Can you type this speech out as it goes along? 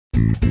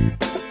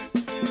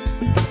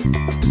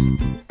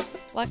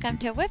Welcome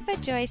to Whiff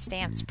of Joy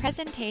Stamps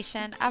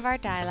presentation of our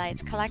Die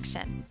Lights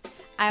collection.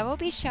 I will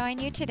be showing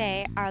you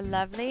today our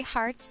lovely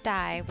hearts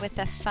die with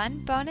a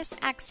fun bonus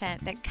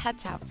accent that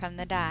cuts out from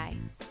the die.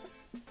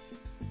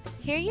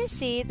 Here you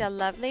see the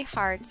lovely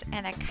hearts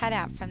and a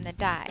cutout from the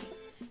die,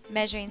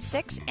 measuring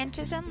 6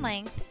 inches in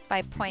length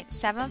by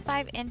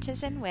 0.75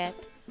 inches in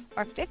width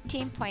or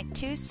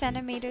 15.2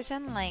 centimeters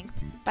in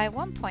length by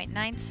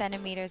 1.9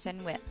 centimeters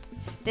in width.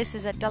 This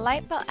is a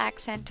delightful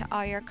accent to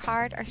all your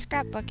card or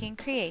scrapbooking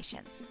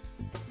creations.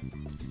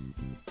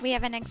 We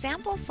have an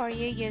example for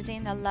you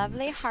using the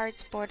lovely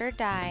hearts border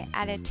die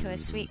added to a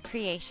sweet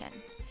creation.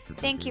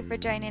 Thank you for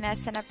joining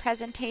us in a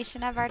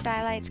presentation of our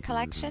Die Lights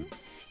collection.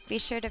 Be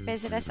sure to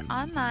visit us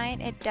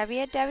online at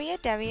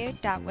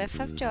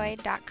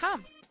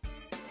www.whiffofjoy.com.